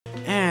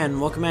And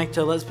welcome back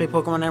to Let's Play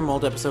Pokemon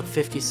Emerald, episode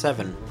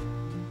 57.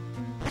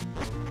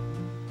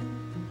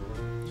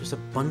 There's a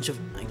bunch of...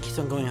 I keep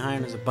on going higher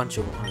and there's a bunch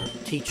of...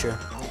 teacher,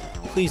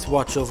 please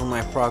watch over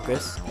my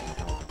progress.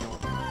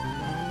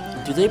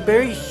 Do they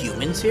bury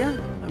humans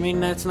here? I mean,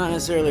 that's not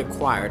necessarily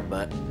required,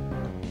 but...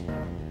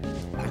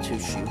 At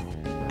sushi.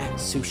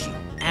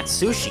 At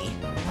sushi?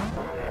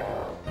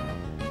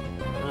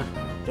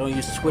 Don't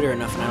use Twitter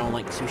enough and I don't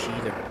like sushi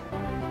either.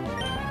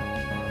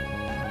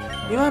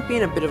 You might be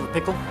in a bit of a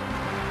pickle.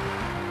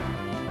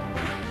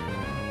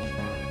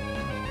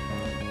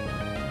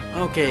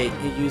 Okay,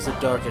 you use a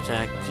dark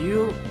attack.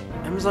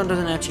 Amazon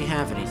doesn't actually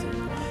have anything.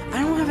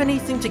 I don't have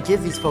anything to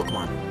give these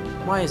Pokemon.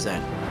 Why is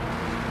that?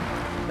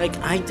 Like,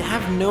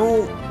 I've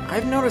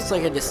noticed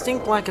like a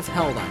distinct lack of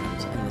held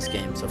items in this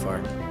game so far.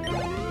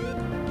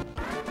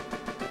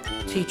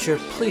 Teacher,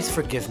 please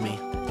forgive me.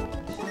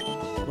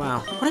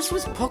 Wow, what is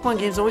with Pokemon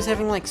games always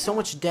having like so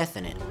much death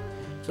in it?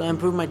 So I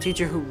improve my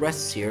teacher who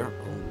rests here.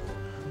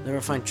 Will never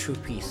find true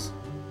peace.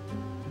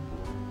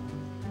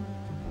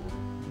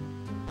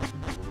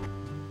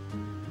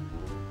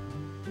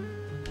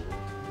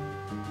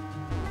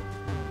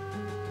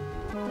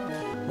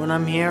 When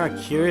I'm here, a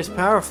curious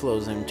power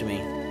flows into me.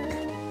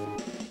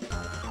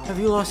 Have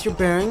you lost your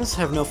bearings?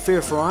 Have no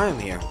fear, for I am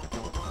here.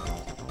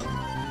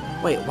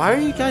 Wait, why are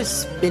you guys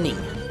spinning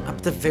up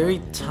the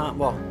very top,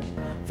 well,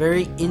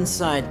 very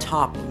inside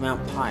top of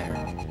Mount Pyre?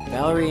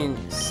 Valerie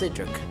and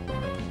Cedric.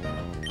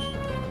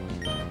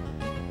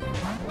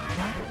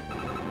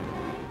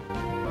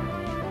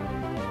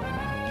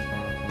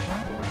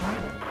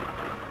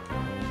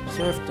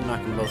 Surf to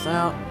knock them both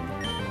out.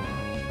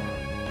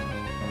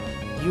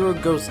 Your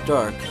goes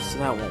dark, so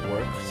that won't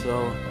work.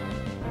 So,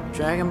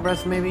 Dragon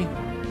Breath maybe?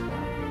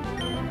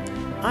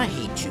 I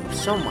hate you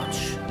so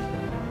much.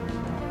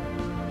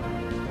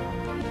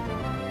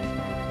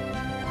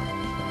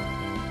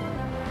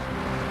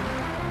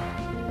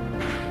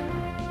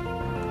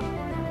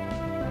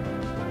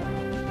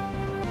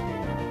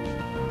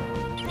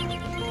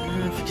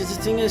 Because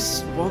the thing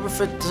is,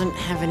 Wobbuffet doesn't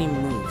have any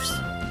moves.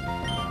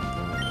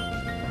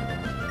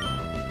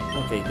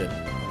 Okay, good.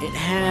 It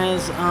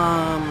has,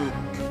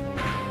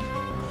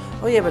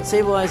 oh yeah, but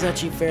Sableye is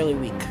actually fairly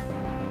weak.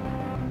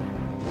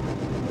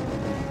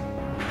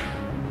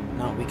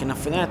 Not weak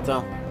enough for that,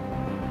 though.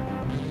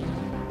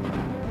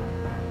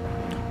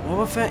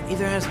 Wobbuffet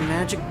either has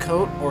Magic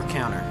Coat or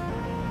Counter.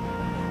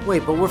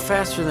 Wait, but we're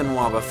faster than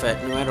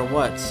Wobbuffet no matter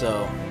what,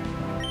 so...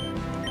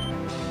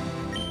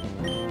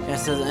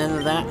 Yes, at the end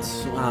of that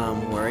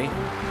worry.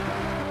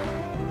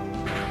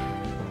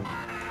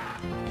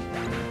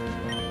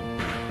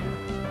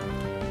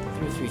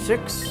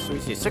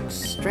 336,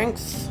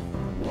 strength.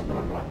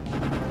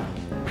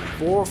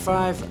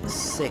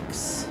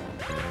 456.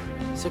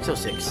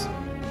 606.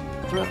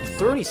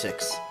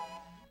 36.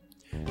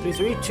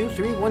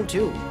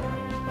 332312.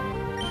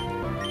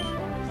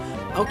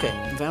 Okay,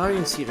 Valerie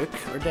and Cedric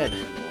are dead.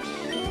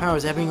 Power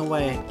is ebbing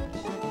away.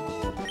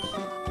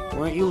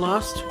 Weren't you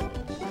lost?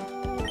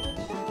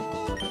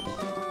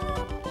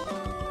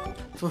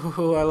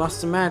 Ooh, I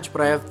lost the match,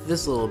 but I have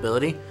this little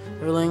ability.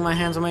 Ever laying my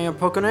hands on my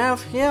Pokémon?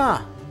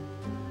 Yeah!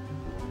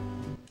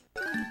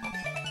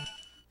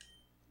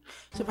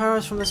 So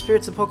powers from the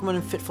spirits of Pokemon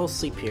in fitful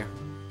sleep here.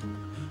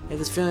 I have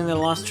this feeling that a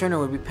lost trainer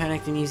would be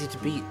panicked and easy to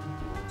beat.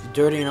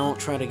 Dirty and I won't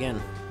try it again.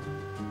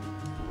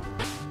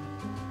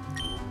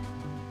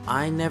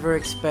 I never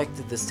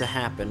expected this to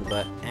happen,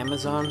 but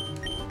Amazon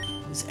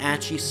is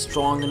actually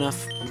strong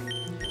enough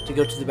to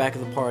go to the back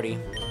of the party.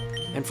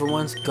 And for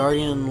once,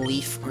 Guardian and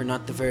Leaf are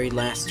not the very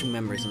last two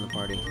members in the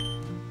party.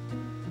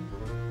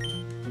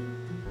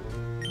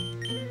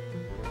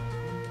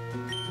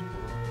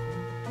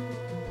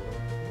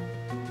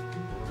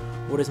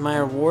 What is my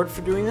reward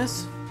for doing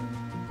this?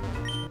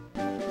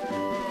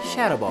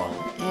 Shadow Ball.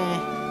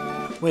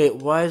 Eh. Wait,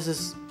 why is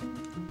this...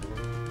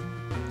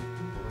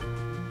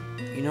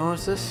 You know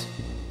what's this?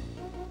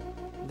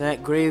 That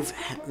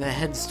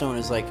headstone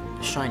is like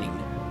shining.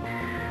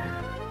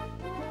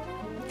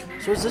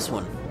 So what's this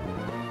one?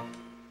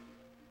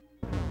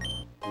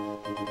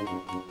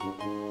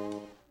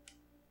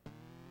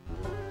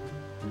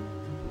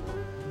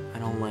 I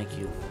don't like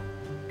you.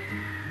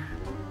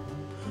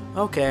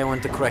 Okay, I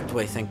went the correct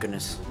way, thank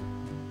goodness.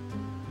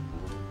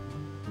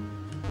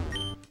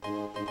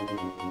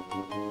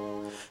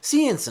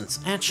 Sea Instance!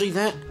 Actually,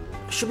 that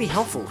should be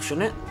helpful,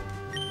 shouldn't it?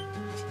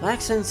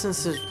 Lax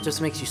Instance just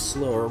makes you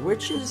slower,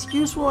 which is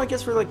useful, I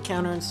guess, for, like,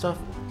 counter and stuff.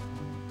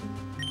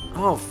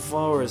 Oh,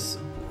 flowers.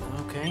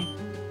 Okay.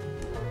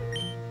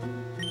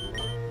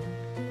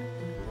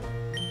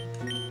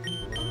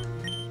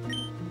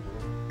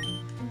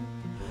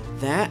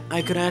 That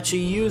I could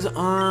actually use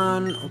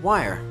on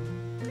Wire.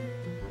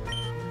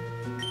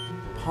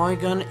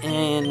 Polygon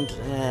and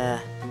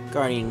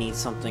Guardian needs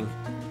something.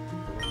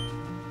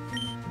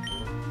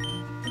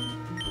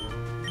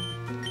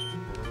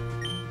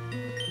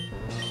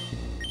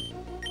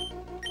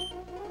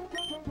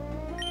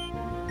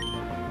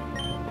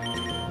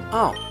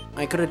 Oh,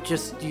 I could have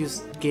just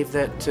gave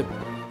that to...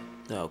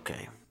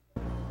 Okay.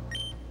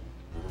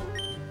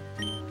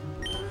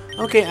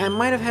 Okay, I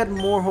might have had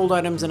more hold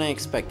items than I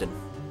expected.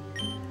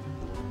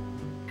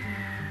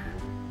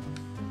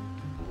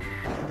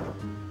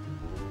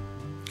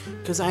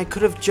 Because I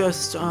could have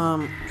just,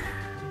 and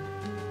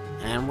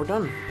we're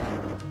done.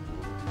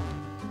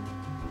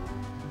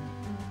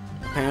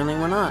 Apparently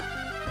we're not.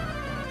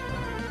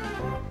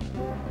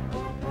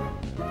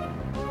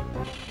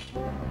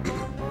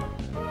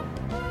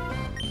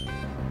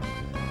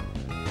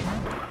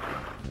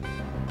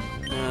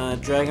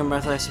 Dragon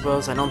Breath, I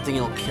suppose. I don't think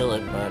it'll kill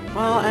it, but...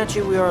 Well,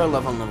 actually, we are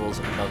 11 levels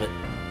above it.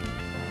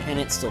 And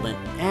it still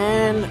didn't.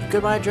 And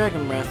goodbye,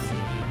 Dragon Breath.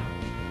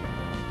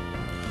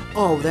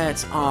 Oh,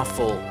 that's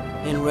awful.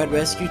 In Red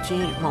Rescue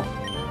Team... Well,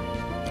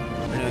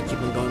 I know I keep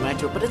on going back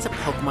to it, but it's a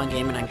Pokemon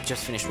game, and I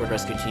just finished Red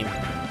Rescue Team.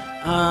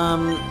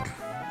 And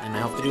I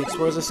have to do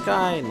Explorers of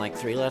Sky in like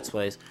 3 Let's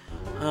Plays.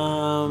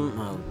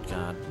 Oh,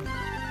 God.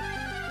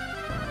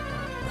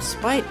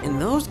 Spite in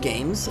those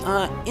games,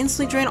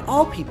 instantly drain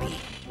all PP.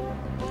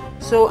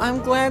 So I'm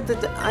glad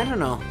that, I don't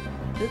know,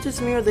 it's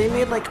just me or they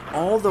made like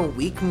all the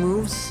weak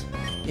moves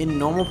in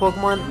normal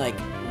Pokemon, like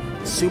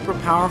super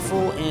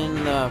powerful in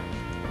the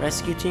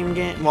Rescue Team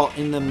game, well,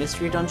 in the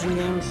Mystery Dungeon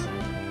games.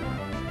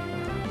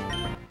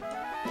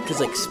 Because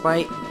like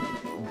Spite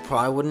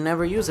probably would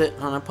never use it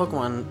on a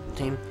Pokemon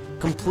team.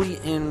 Complete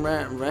in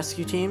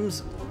Rescue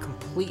Teams,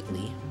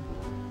 completely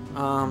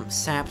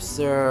saps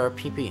their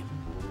PP.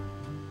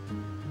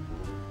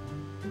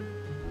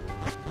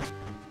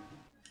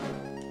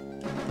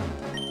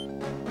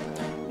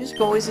 Music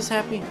always is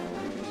happy.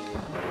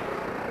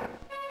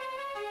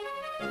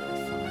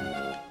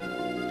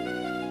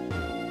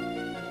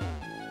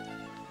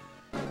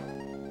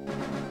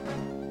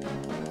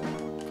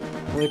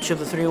 Which of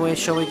the 3 ways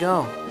shall we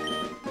go?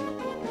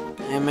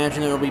 I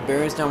imagine there will be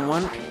barriers down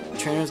one,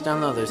 trainers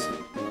down the others.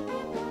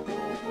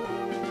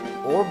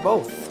 Or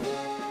both.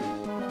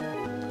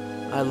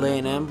 I lay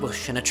in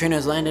ambush, and a trainer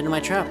has landed in my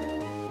trap.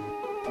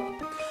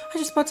 I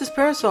just bought this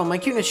parasol. My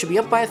cuteness should be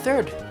up by a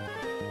third.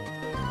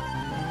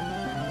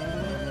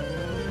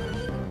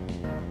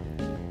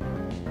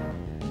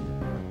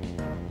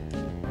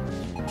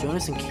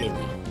 Jonas and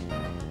Kaylee.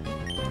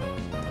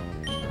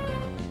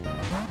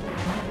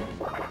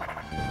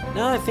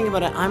 Now that I think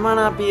about it, I might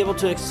not be able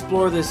to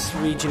explore this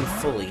region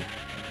fully.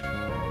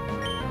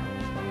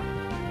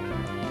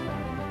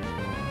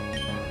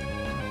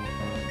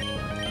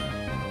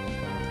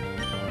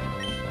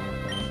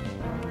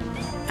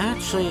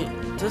 Actually,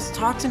 does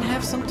Toxin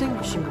have something?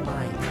 She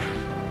might.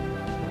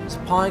 It's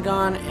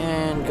Polygon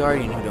and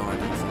Guardian who don't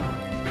have anything.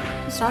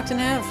 What does Toxin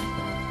have?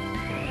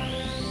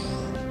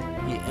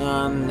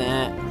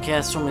 That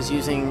Castform is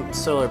using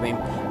Solar Beam.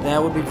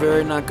 That would be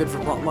very not good for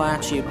Well,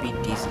 actually, it'd be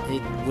decent.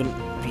 It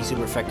wouldn't be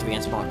super effective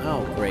against Paul.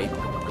 Oh, great.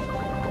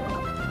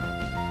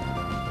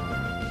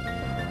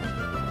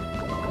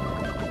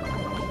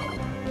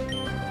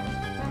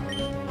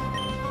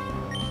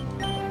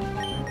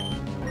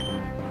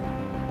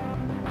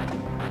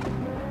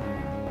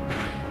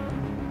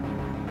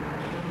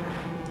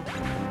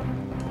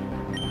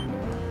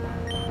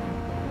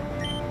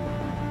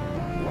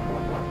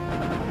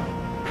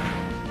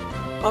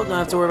 Oh, don't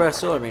have to worry about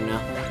Solar Beam now.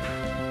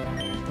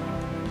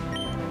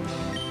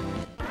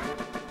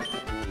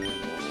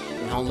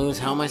 Don't lose.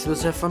 How am I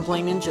supposed to have fun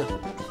playing Ninja?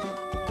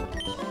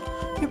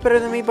 You're better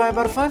than me by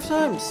about 5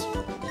 times.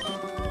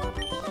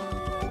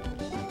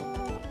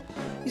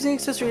 Using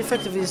accessory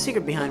effectively is the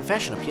secret behind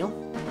fashion appeal.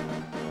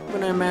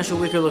 When I mash a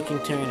weaker looking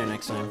trainer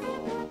next time.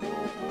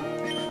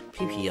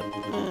 PP up.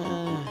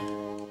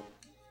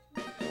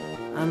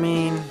 I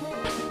mean,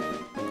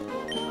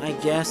 I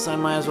guess I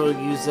might as well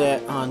use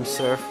that on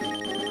Surf.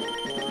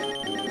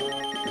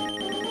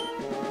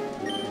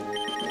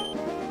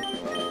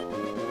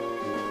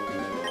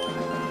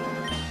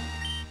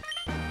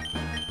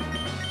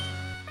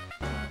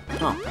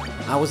 Oh,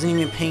 I wasn't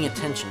even paying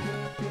attention.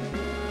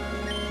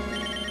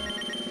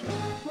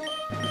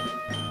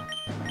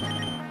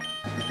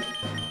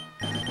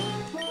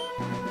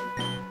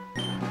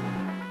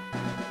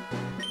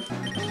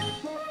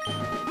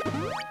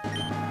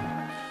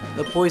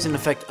 The poison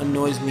effect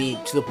annoys me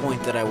to the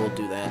point that I will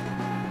do that.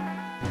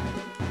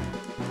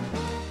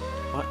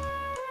 What?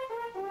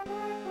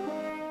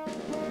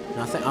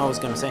 Nothing? I was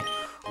gonna say,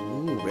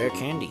 ooh, rare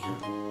candy.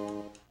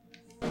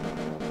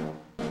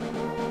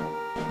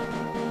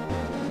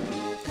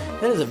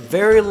 That is a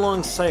very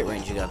long sight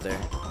range you got there.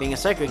 Being a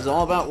psychic is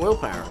all about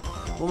willpower.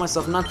 Will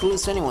myself not to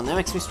lose to anyone. That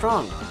makes me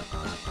strong.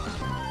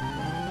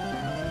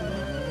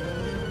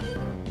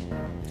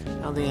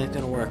 I don't think that's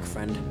gonna work,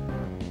 friend.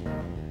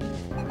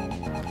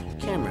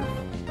 Cameron.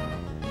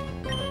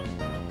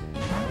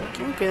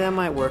 Okay, that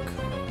might work.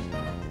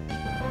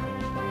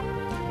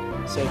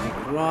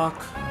 Psychic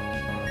Rock.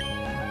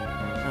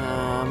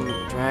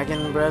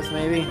 Dragon Breath,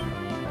 maybe?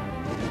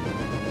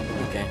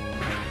 Okay.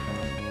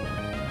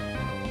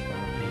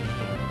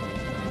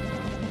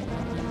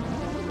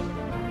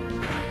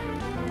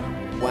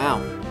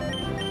 Wow.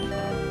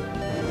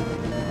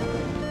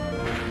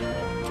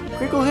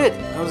 Critical hit!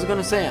 I was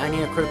gonna say, I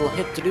need a critical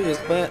hit to do this,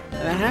 but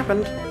that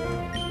happened.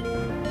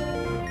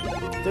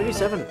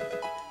 37.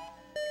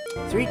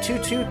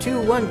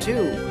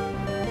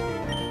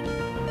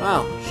 3-2-2-2-1-2.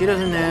 Wow, she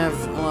doesn't have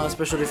a lot of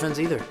special defense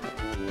either.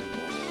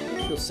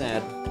 Feels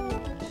sad.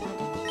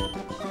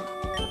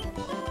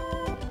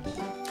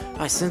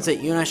 I sense it.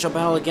 You and I shall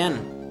battle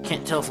again.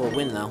 Can't tell if we'll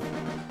win, though.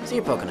 See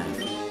your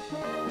Pokéknife.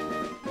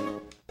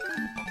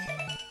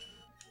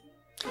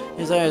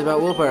 His eye is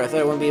about willpower. I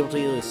thought I wouldn't be able to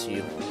use this to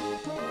you.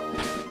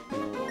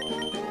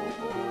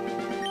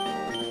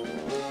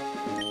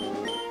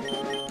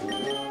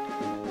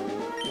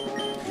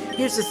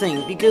 Here's the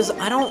thing, because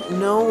I don't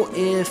know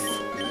if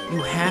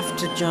you have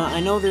to jump. I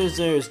know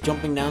there's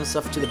jumping down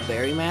stuff to the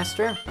Berry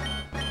Master,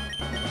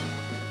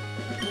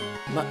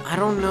 but I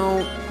don't know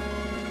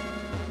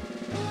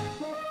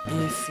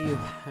if you.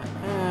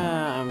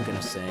 I'm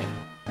gonna say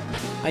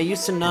I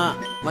used to not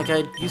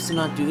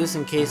do this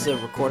in case a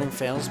recording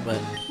fails,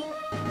 but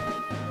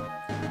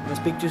I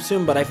speak too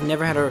soon. But I've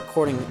never had a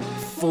recording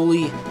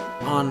fully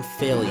on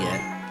fail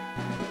yet.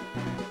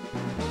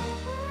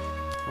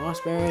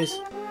 Lost berries.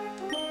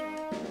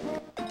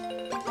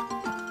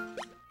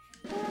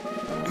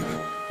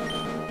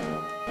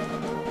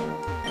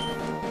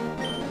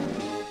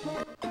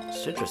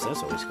 Citrus,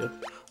 that's always good.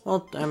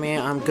 Well, I mean,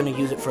 I'm gonna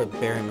use it for a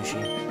berry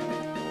machine.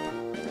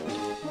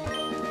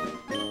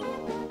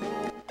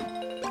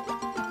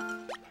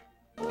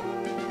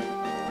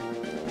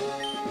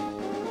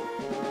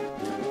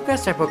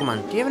 Grass-type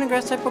Pokemon. Do you have any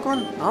grass-type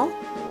Pokemon? Oh?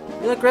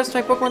 You like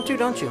grass-type Pokemon too,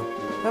 don't you?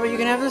 How about you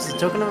can have this? A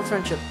token of a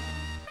friendship.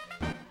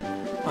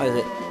 What is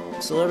it?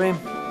 Zyphreium?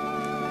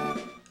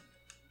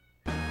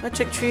 I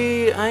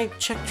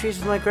check trees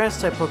with my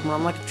grass-type Pokemon.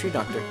 I'm like a tree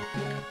doctor.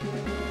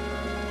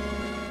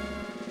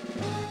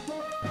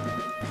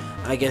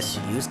 I guess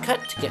use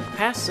Cut to get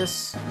past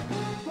this.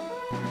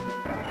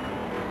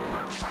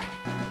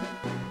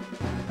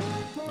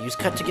 Use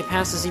Cut to get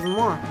past this even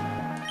more.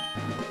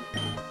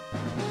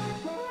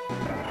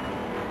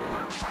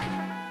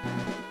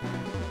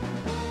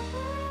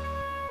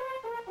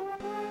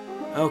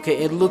 Okay,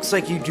 it looks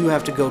like you do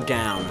have to go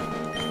down.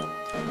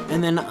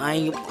 And then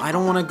I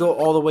don't want to go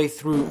all the way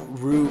through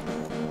Route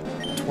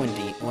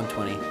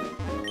 120.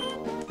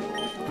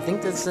 I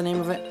think that's the name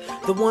of it.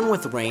 The one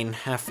with rain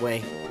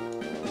halfway.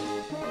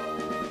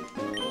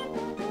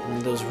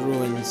 And those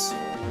ruins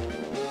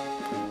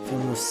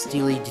filled with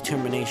steely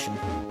determination.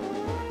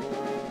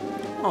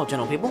 Oh,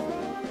 gentle people.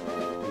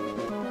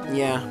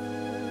 Yeah.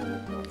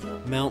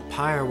 Mount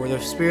Pyre, where the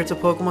spirits of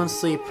Pokemon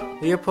sleep.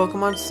 Will your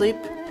Pokemon sleep?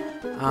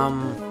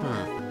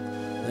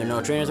 There are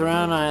no trainers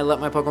around, I let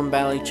my Pokemon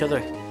battle each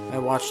other. I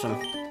watched them.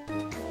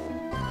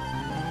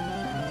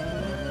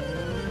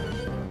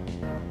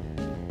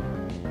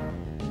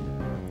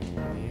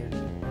 Weird.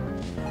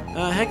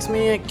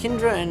 Hexmia,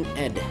 Kindra, and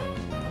Ed.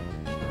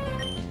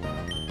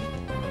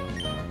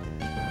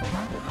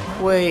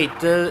 Wait,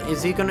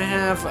 is he gonna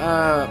have,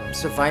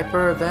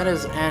 Zyphreium? That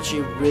is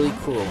actually really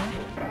cool.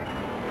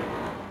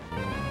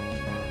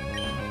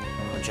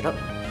 Punch it up.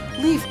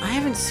 Leaf, I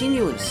haven't seen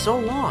you in so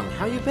long.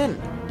 How you been?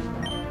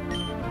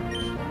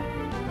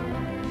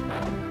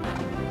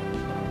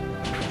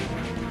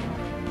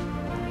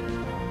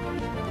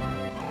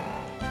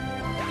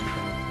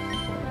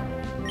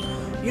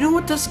 You know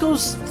what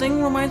Dusko's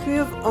thing reminds me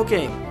of?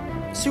 Okay,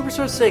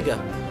 Superstar Sega.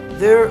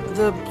 They're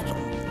the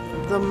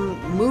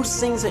moose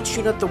things that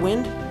shoot out the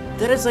wind.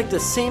 That is like the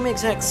same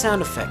exact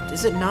sound effect,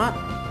 is it not?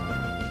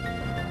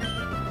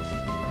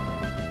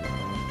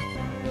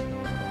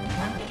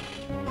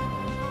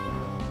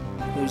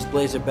 Whose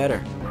blades are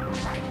better?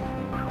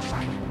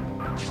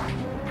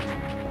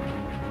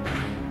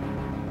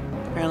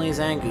 Apparently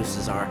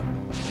Zangoose's are.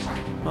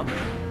 Well,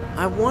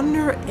 I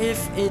wonder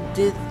if it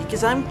did,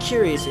 because I'm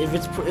curious if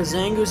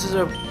Zangoose's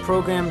are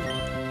programmed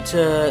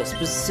to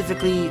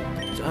specifically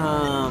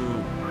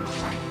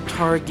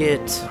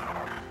target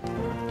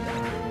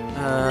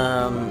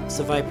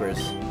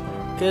Zyphreims.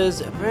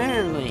 Because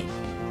apparently,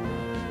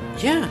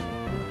 yeah.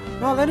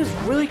 Well, that is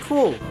really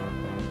cool.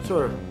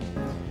 Sort of.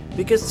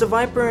 Because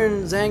Zyphreium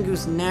and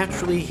Zangoose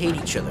naturally hate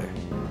each other.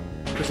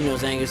 Because you know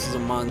Zangoose is a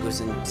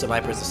mongoose and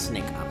Zyphreium is a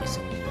snake,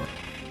 obviously.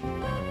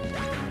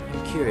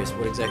 I'm curious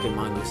what exactly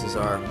mongooses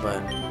are,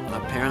 but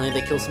apparently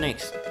they kill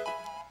snakes.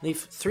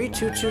 Leaf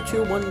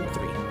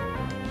 3-2-2-2-1-3.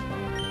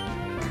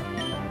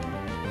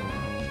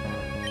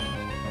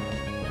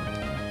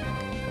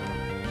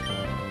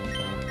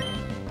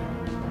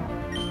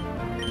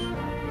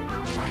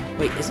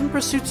 Wait, isn't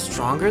Pursuit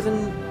stronger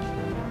than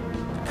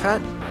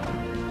Cut?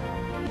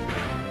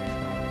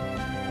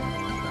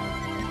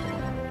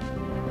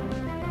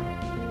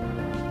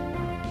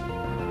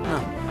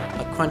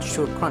 Crunch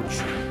to a crunch.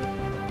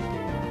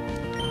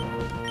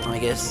 I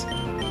guess.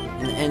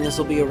 And this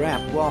will be a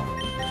wrap. Well,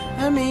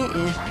 I mean,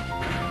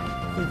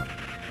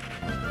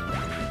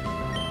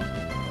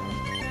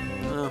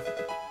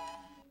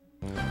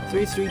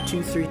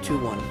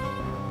 3-3-2-3-2-1.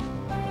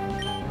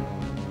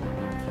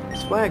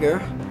 Swagger,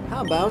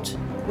 how about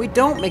we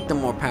don't make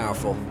them more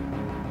powerful?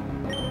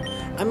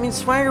 I mean,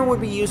 Swagger would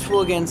be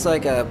useful against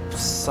like a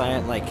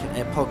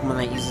Pokemon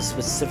that uses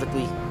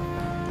specifically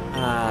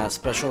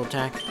special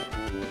attack.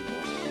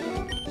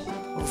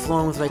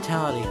 overflowing with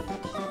vitality.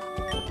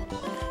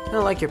 I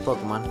like your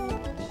Pokemon.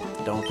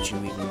 Don't you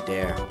even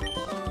dare.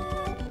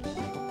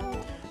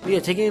 But yeah,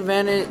 taking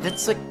advantage,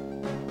 that's like,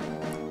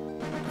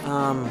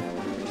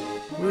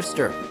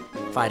 Rooster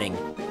fighting.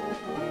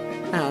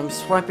 I'm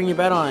swiping your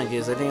battle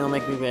ideas, I think it'll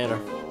make me better.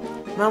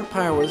 Mount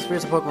Pyre, where the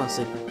spirits of Pokemon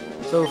sleep.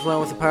 So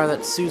overflowing with the power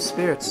that soothes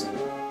spirits.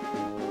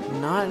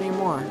 Not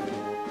anymore.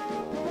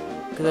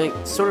 Because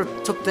I sort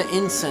of took the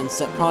incense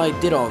that probably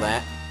did all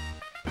that.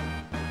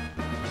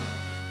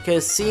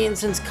 Because sea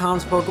incense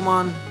calms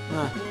Pokemon.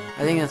 I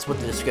think that's what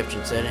the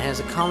description said. It has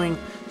a calming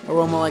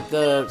aroma like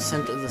the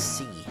scent of the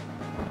sea.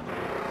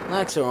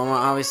 Relax aroma,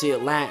 obviously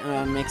it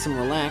makes them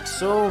relax,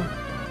 so...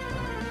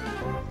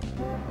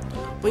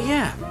 But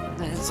yeah,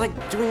 it's like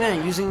doing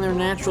that, using their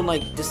natural,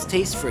 like,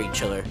 distaste for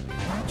each other.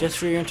 Just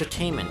for your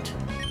entertainment.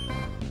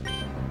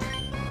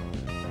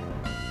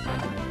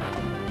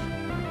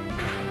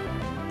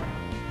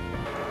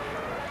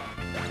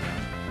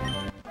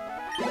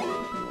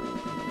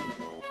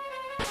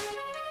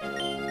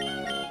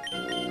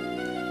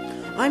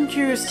 I'm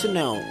curious to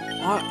know,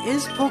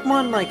 is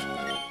Pokemon, like,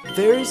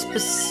 very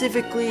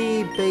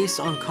specifically based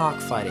on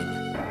cockfighting?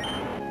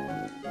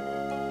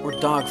 Or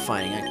dog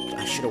fighting?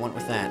 I should have went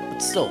with that, but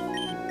still.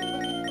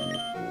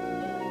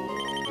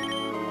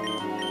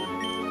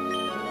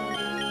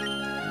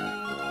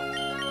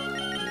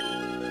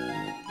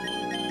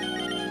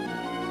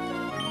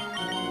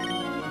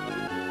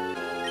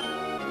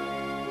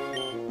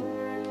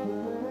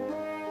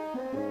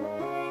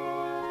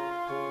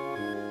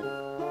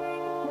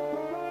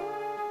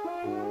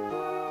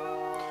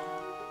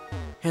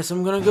 Guess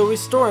I'm gonna go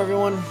restore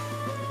everyone.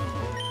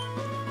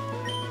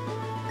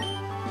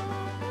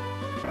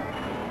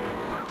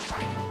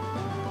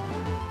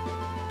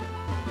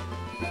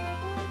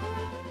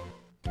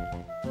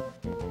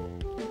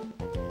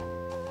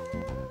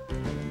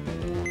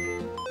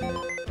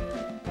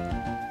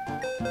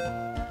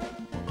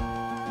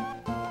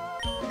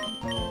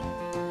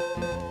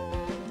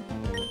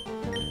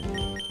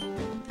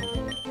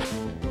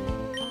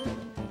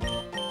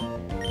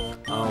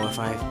 Oh, if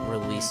I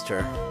released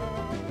her.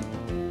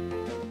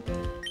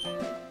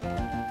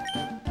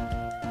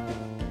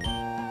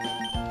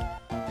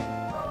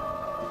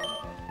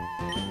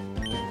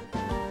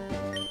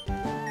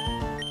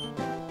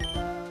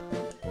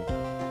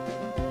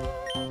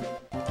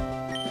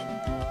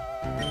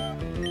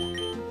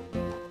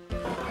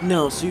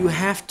 No, so you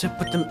have to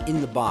put them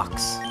in the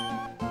box.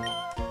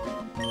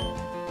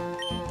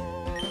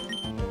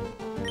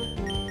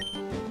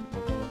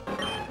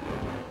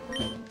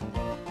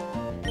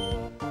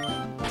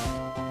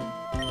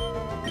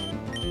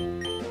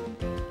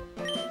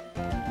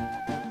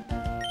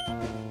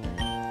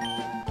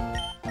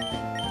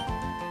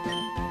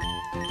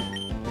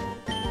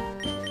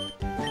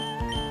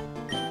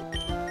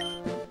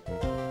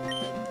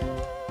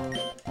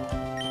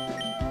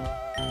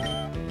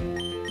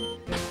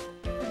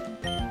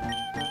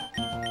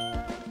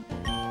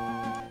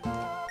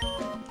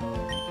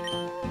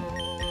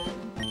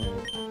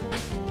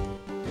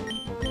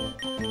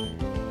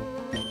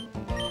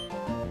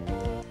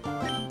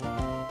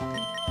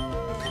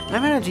 I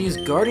haven't had to use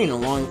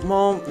Guardian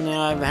well, no,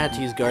 I've had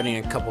to use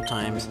Guardian a couple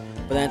times,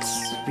 but that's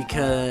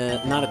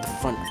because, not at the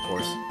front, of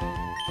course.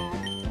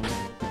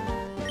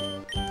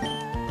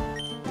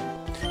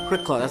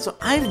 Quick Claw, that's what,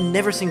 I've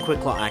never seen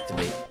Quick Claw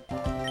activate.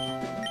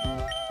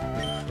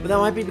 But that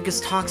might be because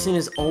Toxin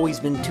has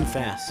always been too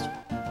fast.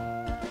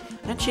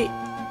 Actually,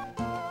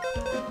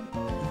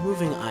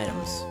 moving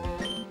items.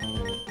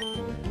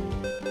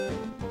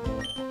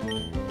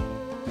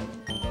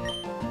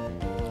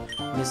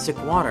 Mystic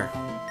Water.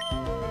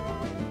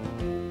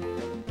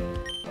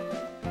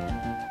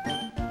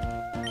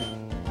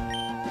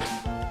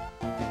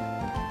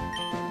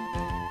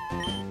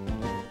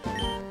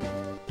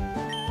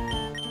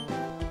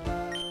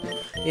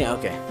 Yeah,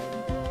 okay.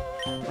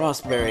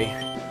 Rossberry.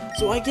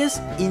 So I guess,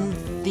 in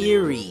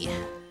theory...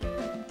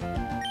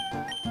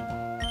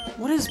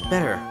 What is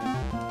better?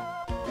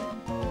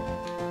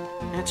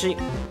 Actually,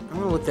 I'm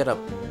gonna look that up.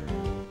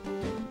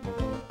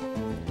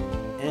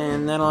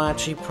 And that'll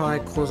actually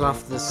probably close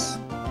off this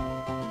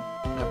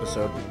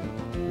episode.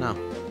 No,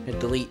 hit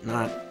delete,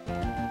 not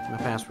my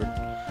password.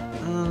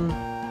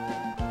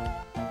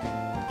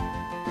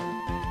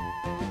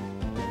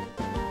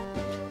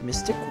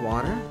 Mystic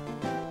Water?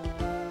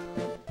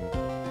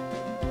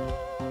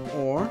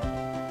 Or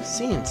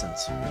sea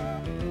incense.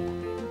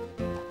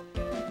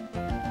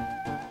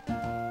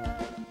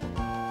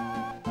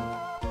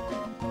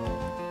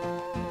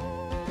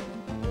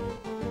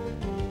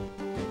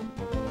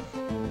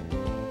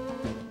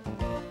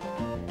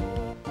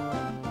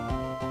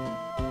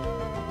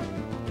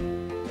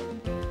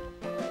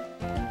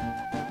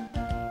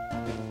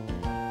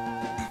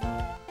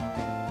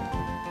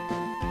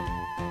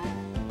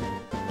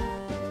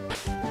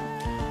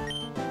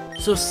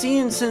 So sea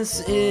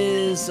incense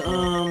is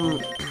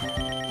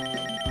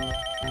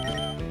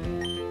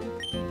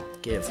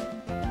give.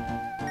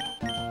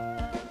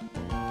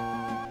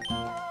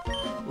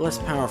 less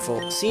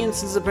powerful.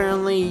 Science is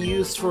apparently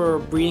used for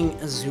breeding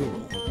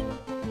Azurill.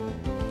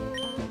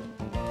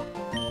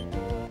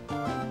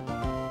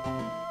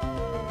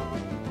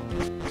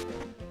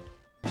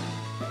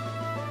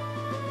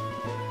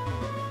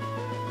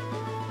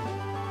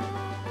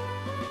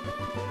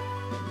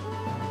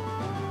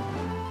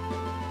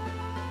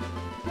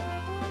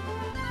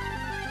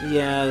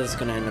 Yeah, this is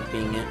gonna end up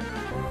being it.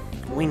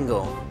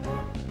 Wingo.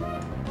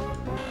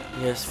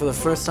 Yes, for the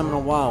first time in a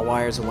while,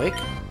 Wire's awake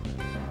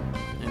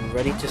and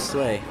ready to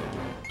slay.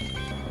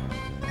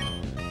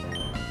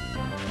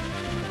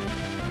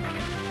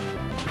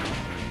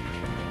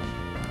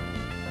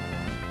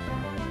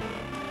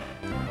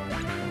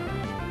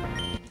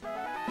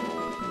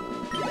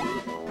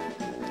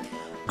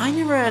 I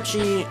never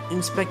actually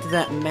inspected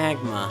that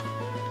magma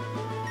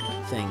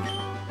thing.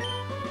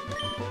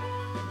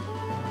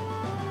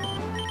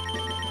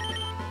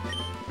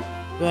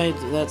 Right,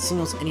 that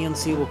signals any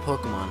unseeable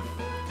Pokemon.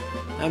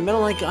 A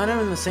metal-like item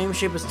in the same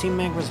shape as Team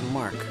Magma's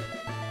mark.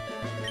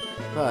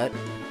 But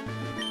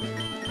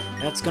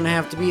that's gonna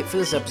have to be it for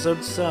this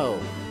episode, so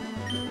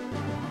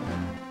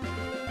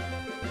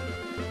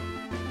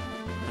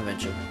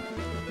eventually.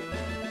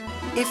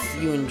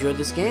 If you enjoyed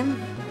this game,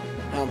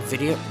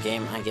 video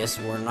game, I guess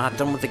we're not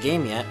done with the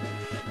game yet.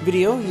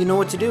 Video, you know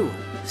what to do.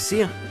 See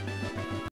ya.